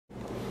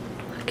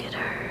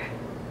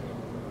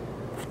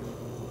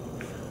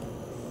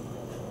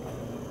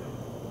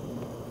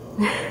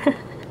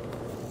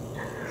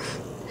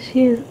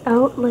She is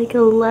out like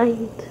a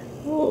light.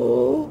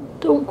 Oh,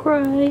 don't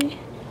cry.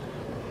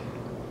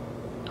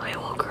 I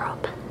woke her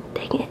up.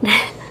 Dang it.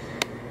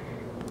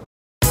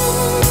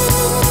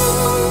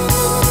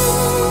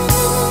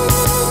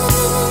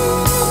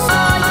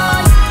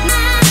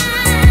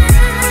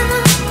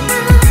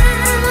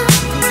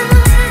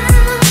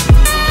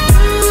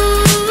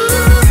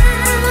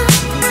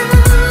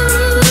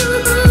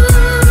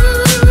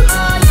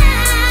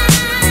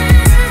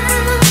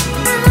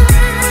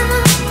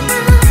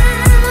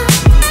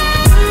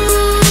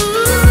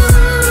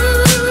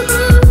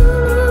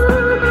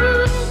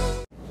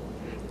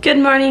 Good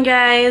morning,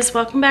 guys.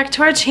 Welcome back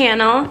to our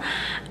channel.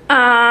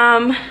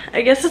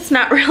 I guess it's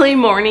not really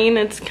morning.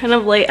 It's kind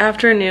of late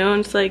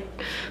afternoon. It's like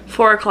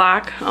 4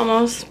 o'clock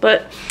almost.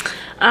 But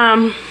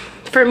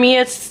for me,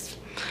 it's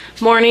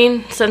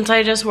morning since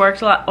I just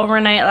worked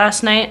overnight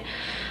last night.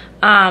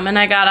 And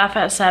I got off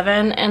at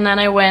 7. And then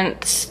I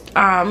went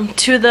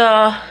to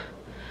the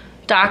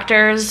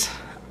doctor's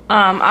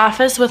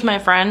office with my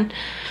friend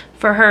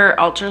for her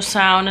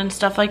ultrasound and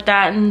stuff like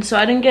that. And so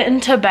I didn't get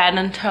into bed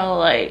until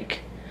like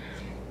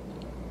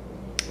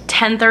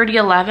 10:30,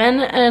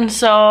 11, and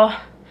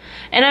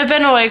I've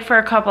been awake for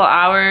a couple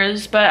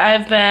hours, but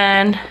I've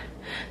been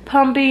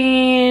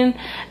pumping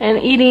and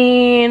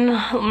eating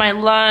my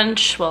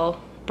lunch, well,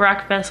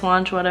 breakfast,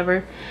 lunch,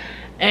 whatever,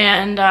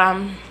 and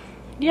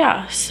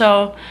yeah,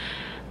 so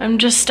I'm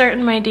just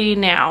starting my day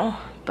now,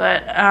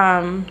 but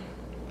I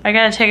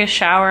gotta take a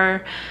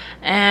shower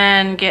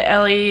and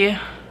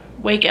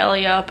wake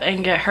Ellie up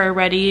and get her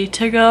ready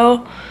to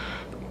go.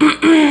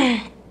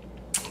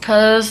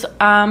 Because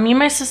me and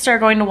my sister are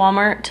going to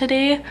Walmart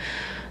today.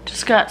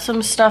 Just got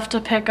some stuff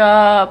to pick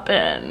up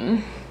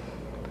and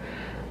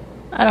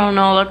I don't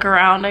know, look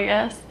around, I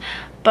guess.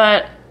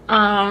 But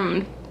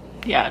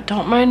yeah,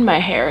 don't mind my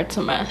hair, it's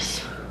a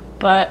mess.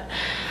 But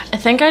I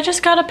think I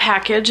just got a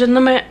package in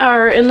the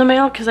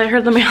mail because I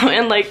heard the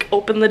mailman like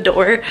open the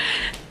door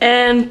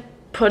and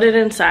put it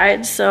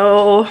inside.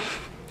 So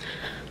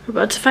we're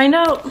about to find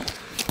out.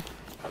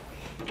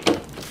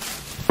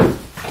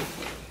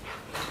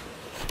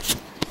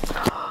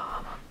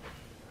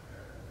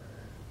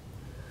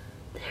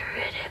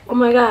 Oh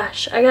my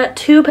gosh, I got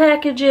 2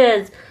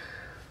 packages.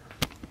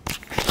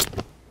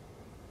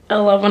 I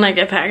love when I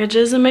get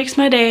packages, it makes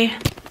my day.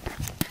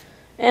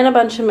 And a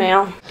bunch of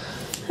mail.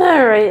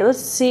 Alright, let's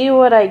see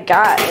what I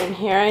got in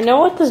here. I know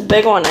what this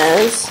big one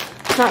is.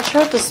 Not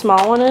sure what the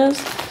small one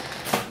is.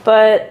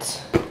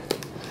 But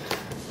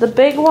the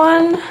big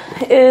one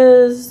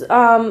is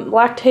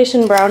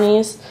lactation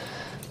brownies.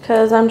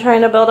 Because I'm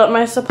trying to build up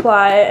my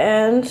supply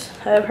and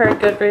I've heard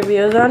good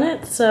reviews on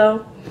it.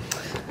 So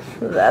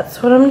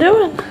that's what I'm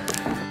doing.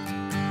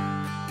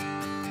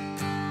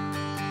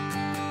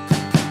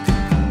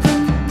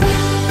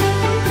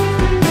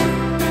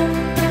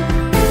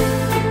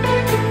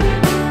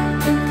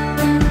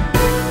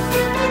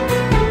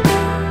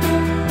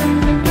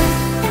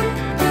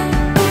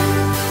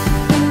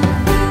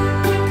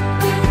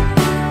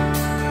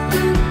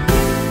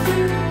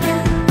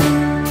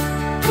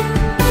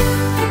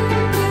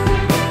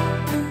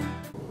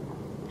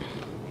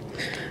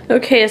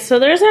 Okay, so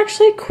there's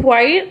actually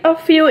quite a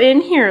few in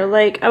here.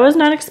 Like, I was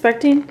not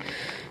expecting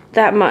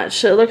that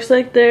much. It looks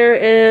like there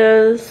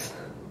is,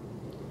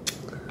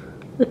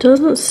 it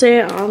doesn't say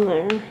it on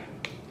there,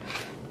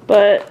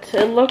 but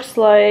it looks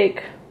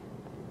like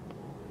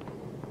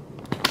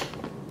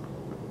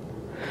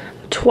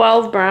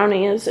 12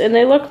 brownies, and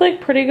they look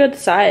like pretty good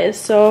size.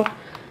 So,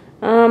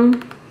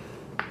 I'm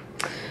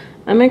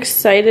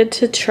excited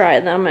to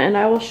try them, and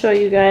I will show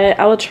you guys,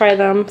 I will try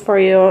them for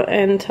you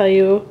and tell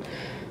you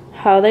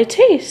how they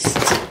taste.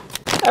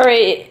 All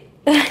right,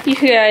 you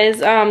guys,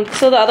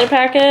 so the other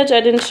package, I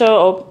didn't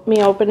show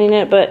me opening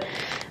it, but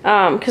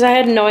because I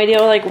had no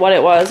idea like what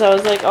it was. I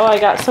was like, oh, I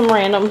got some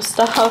random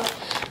stuff,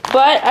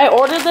 but I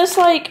ordered this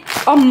like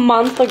a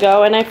month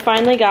ago and I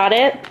finally got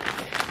it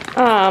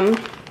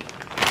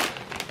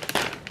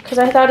because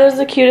I thought it was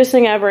the cutest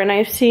thing ever, and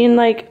I've seen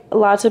like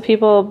lots of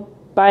people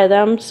buy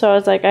them, so I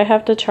was like, I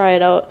have to try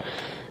it out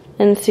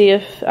and see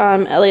if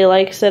Ellie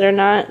likes it or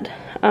not.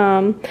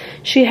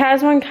 She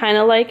has one kind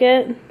of like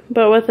it,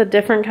 but with a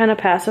different kind of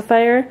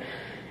pacifier,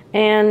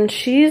 and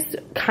she's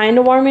kind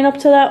of warming up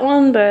to that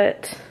one,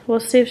 but we'll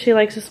see if she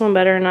likes this one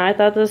better or not. I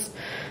thought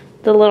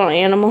the little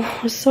animal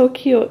was so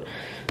cute,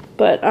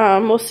 but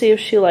we'll see if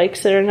she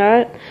likes it or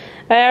not.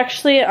 I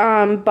actually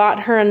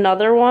bought her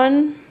another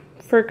one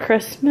for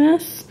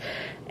Christmas,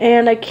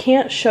 and I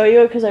can't show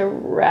you it because I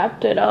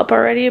wrapped it up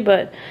already,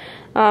 but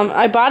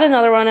I bought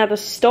another one at the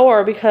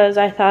store because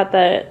I thought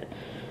that,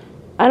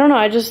 I don't know,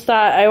 I just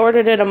thought, I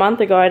ordered it a month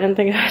ago. I didn't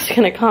think it was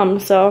gonna come,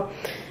 so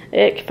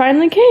it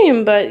finally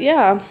came, but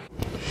yeah.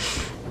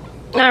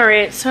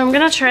 Alright, so I'm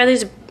gonna try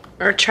these,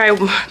 or try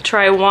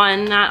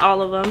one, not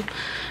all of them.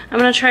 I'm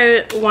gonna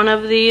try one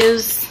of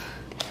these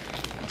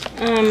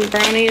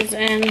brownies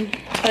and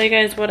tell you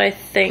guys what I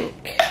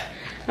think.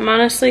 I'm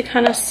honestly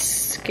kind of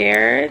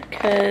scared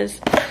because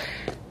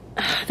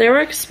They were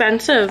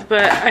expensive,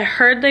 but I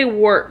heard they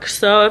work.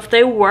 So if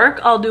they work,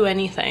 I'll do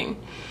anything.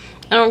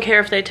 I don't care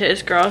if they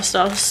taste gross,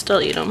 I'll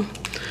still eat them.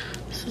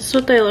 So this is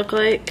what they look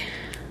like.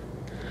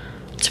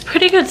 It's a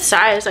pretty good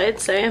size, I'd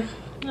say.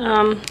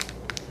 And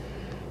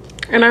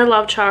I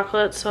love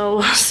chocolate, so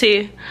we'll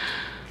see.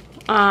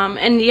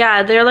 And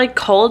yeah, they're like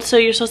cold, so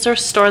you're supposed to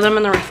store them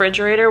in the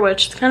refrigerator,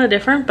 which is kind of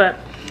different, but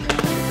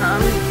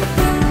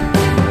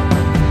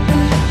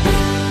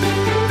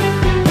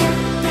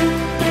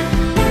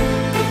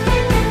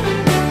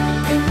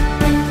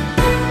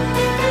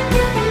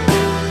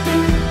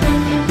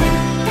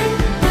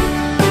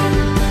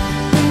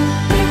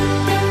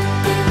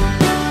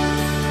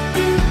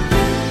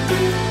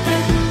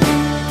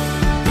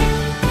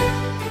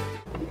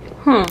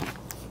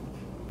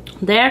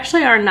they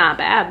actually are not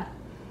bad.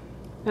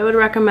 I would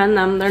recommend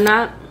them. They're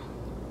not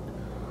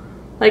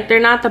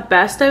the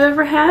best I've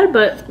ever had,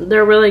 but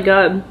they're really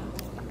good.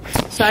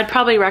 So I'd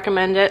probably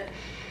recommend it.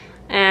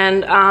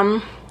 And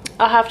I'll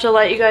have to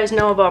let you guys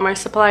know about my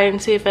supply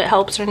and see if it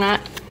helps or not.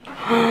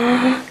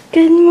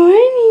 Good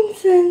morning,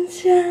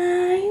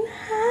 sunshine.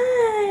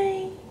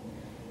 Hi.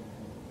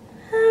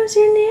 How's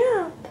your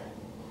nap?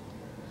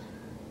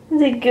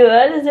 Is it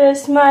good? Is there a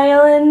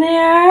smile in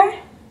there?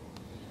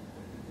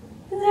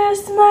 Is there a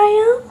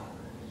smile?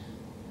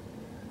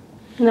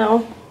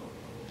 No.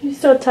 You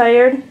still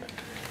tired?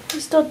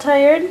 You still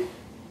tired?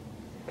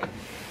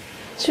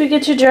 Should we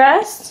get you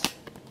dressed?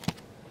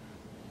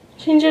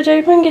 Change your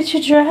diaper and get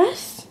you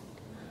dressed?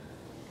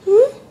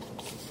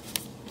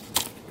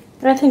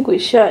 I think we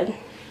should.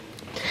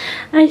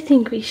 I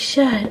think we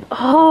should.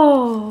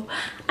 Oh,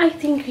 I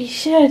think we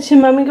should. Should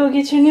Mommy go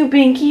get your new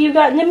binky you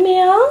got in the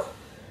mail?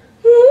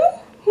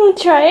 Wanna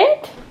try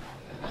it?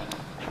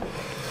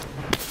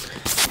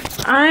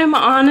 I'm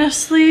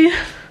honestly,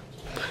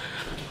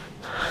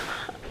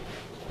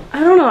 I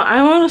don't know.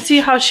 I want to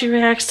see how she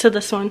reacts to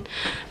this one,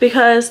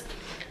 because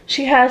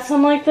she has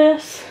some like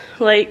this,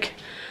 like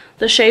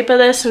the shape of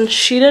this, and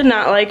she did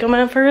not like them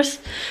at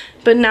first,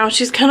 but now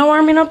she's kind of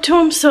warming up to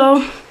them,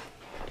 so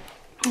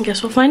I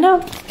guess we'll find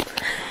out.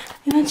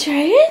 You want to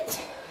try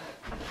it?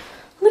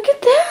 Look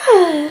at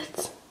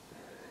that.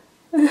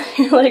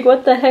 You're like,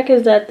 what the heck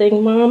is that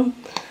thing, Mom?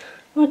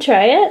 Want to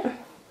try it?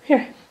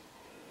 Here.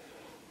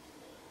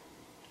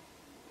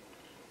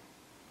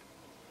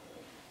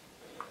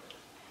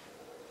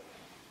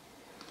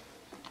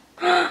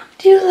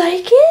 Do you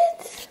like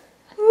it?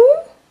 Do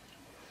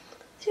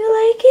you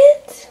like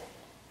it?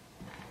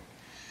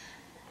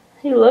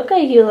 You look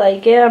like you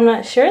like it. I'm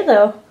not sure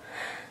though.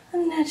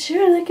 I'm not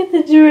sure. Look at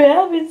the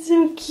giraffe. It's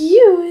so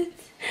cute.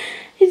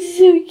 It's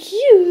so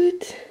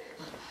cute.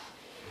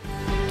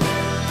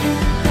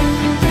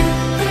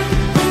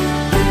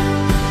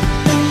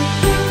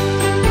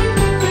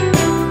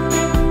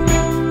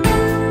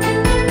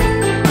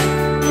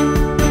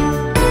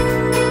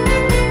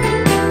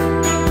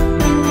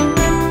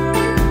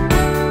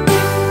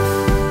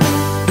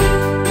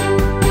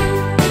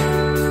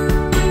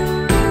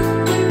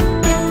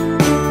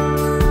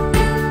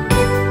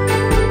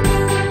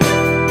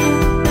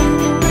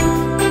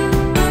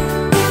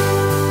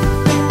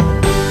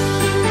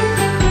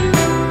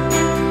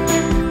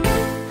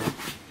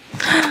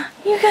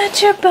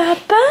 Your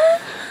Baba?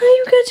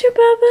 You got your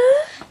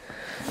Baba?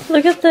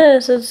 Look at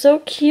this. It's so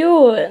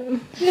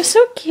cute. You're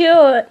so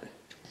cute.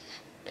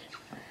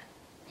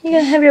 You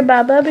gonna have your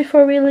Baba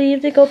before we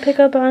leave to go pick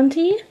up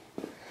Auntie?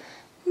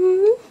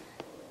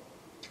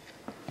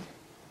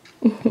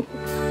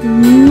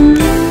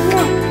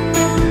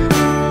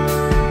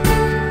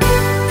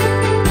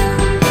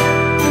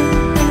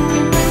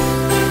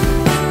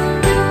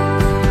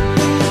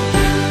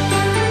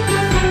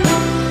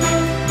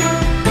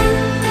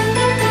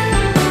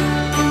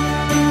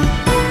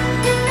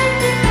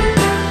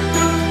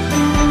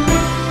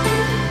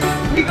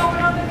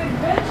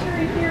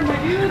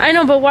 I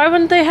know, but why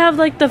wouldn't they have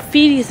like the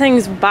feedy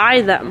things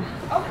by them?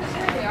 Oh, because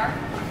here they are.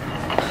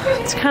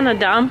 It's kind of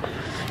dumb.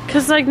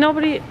 Because like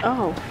nobody,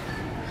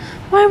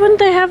 why wouldn't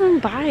they have them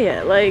buy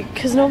it? Like,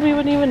 because nobody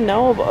would even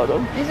know about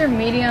them. These are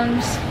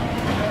mediums,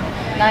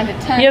 9 to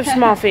 10. You have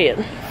small feet.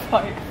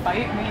 Fight me,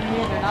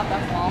 they're not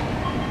that small.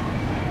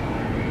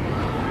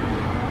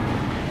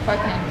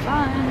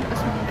 5.95, this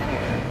one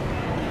here.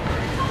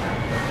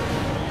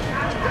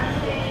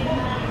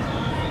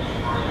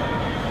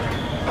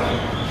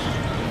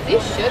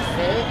 These should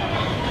fit.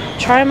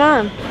 Try them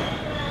on. No,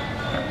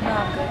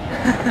 I'm good.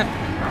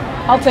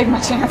 I'll take my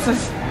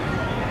chances.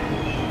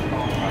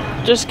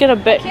 Just get a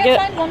bit. I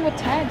can't find one with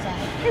tags on it.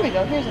 Here we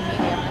go. Here's a medium.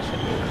 That should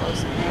be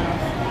close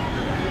enough.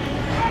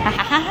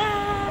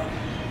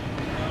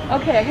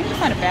 Okay, I can just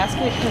find a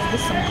basket because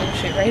this is some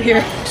bullshit right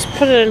here. Just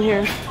put it in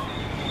here.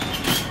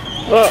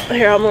 Well,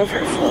 here, I'll move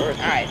her forward.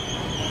 Alright.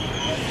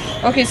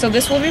 Okay, so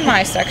this will be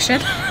my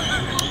section.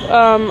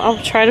 I'll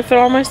try to fit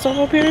all my stuff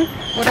up here.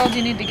 What all do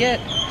you need to get?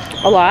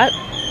 A lot.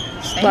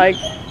 Same? Like,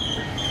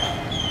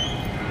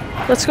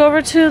 let's go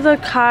over to the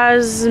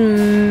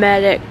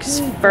cosmetics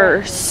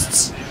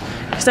first.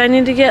 Because I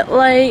need to get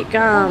like,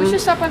 we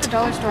should stop by the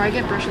dollar store. I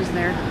get brushes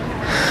there.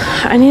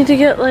 I need to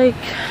get like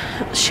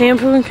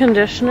shampoo and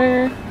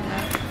conditioner.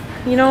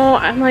 You know,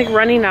 I'm like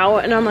running out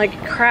and I'm like,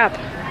 crap.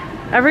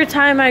 Every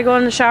time I go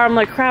in the shower, I'm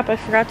like, crap, I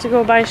forgot to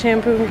go buy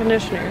shampoo and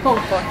conditioner. Oh,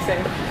 fuck's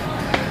sake.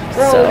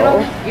 Bro, So, look at all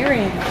the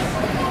earrings.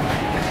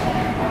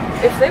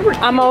 If they were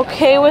cute, I'm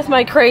okay with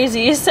my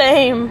crazy,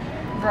 same.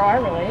 Bro, I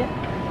relate.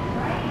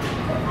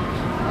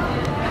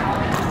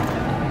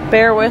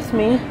 Bear with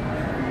me.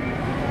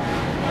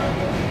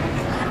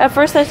 At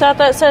first I thought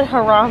that said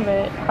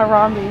Harambe,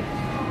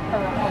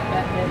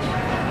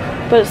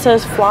 but it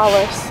says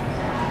flawless.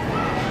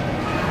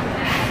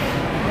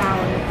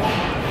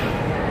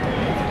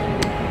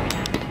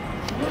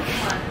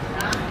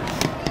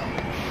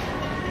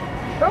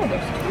 Bro,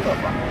 there's two of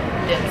them.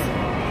 Yes.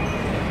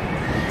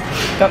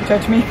 Don't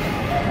judge me.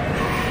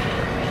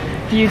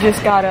 You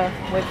just gotta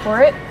wait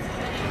for it.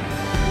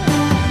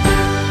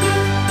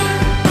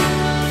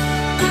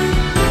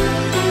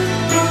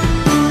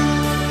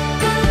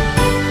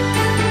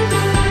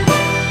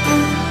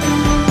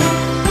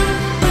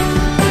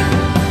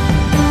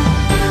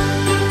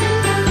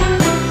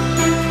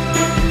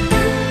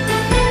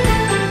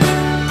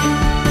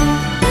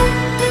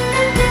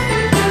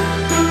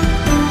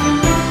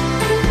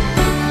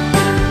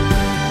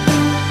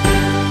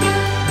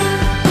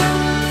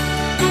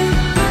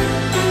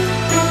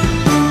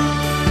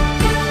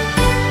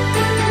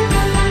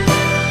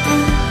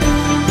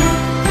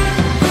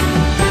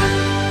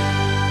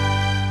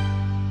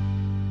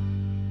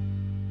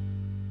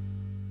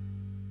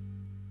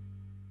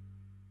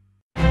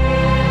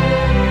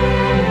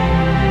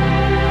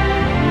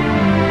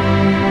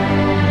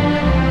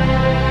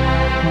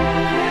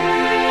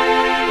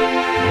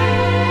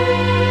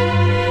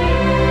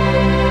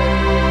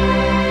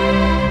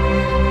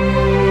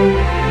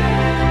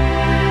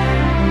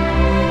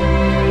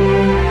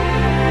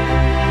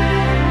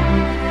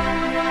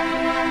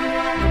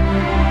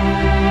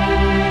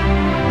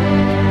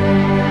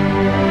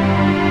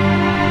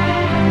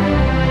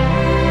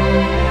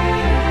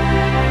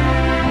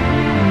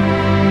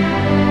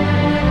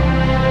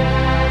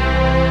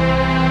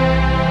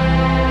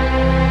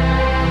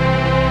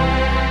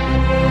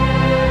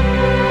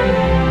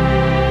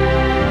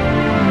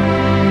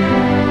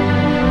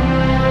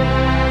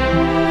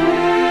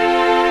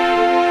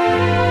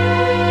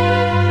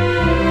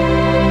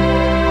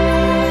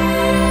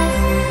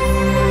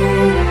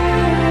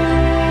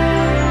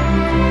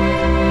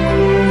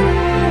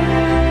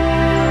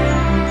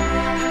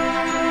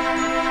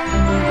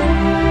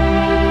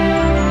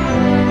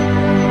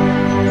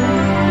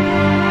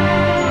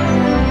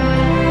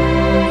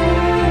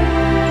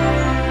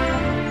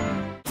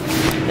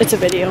 It's a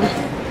video.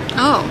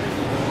 Oh,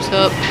 what's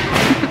up?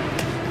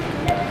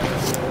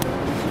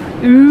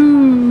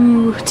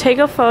 Ooh, take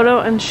a photo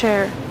and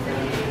share.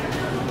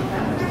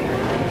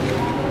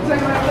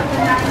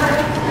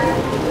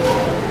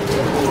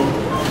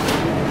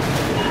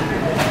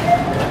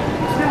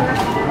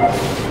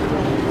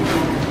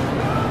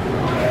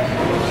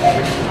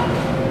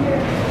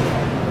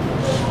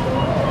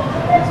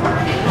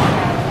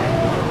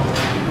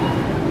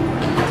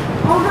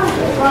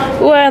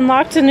 Ooh, I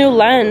unlocked a new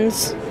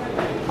lens.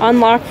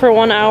 Unlock for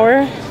 1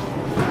 hour.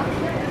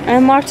 I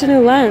unlocked a new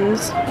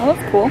lens. Oh,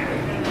 that's cool.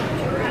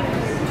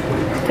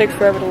 Takes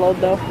forever to load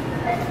though.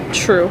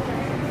 True.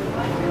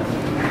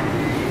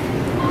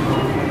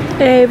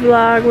 Hey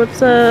vlog,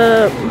 what's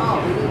up?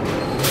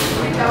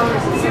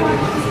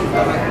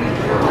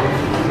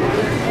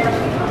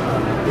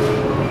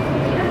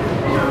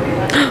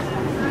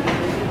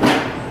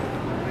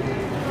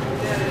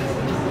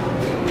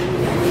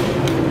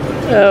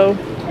 Oh,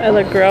 I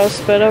look gross,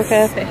 but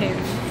okay. Same.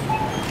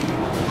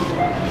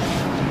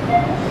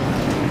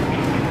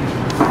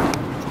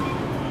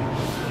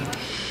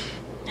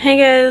 Hey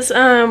guys,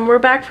 we're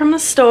back from the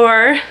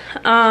store.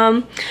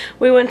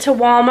 We went to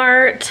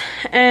Walmart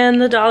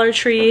and the Dollar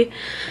Tree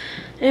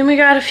and we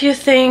got a few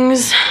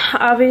things.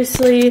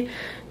 Obviously,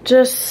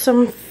 just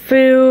some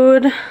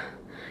food,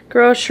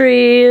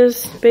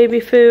 groceries,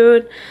 baby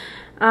food,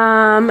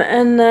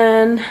 and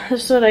then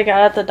this is what I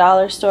got at the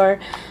dollar store.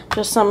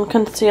 Just some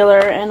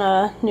concealer and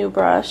a new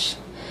brush.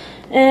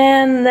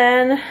 And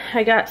then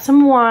I got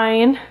some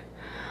wine.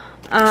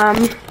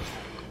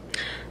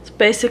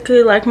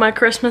 Basically like my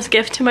Christmas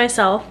gift to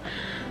myself,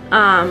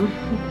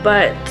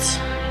 but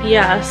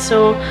yeah,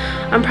 so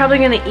I'm probably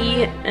gonna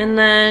eat and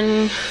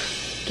then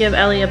give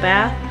Ellie a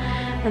bath,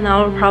 and that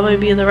will probably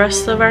be the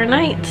rest of our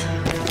night.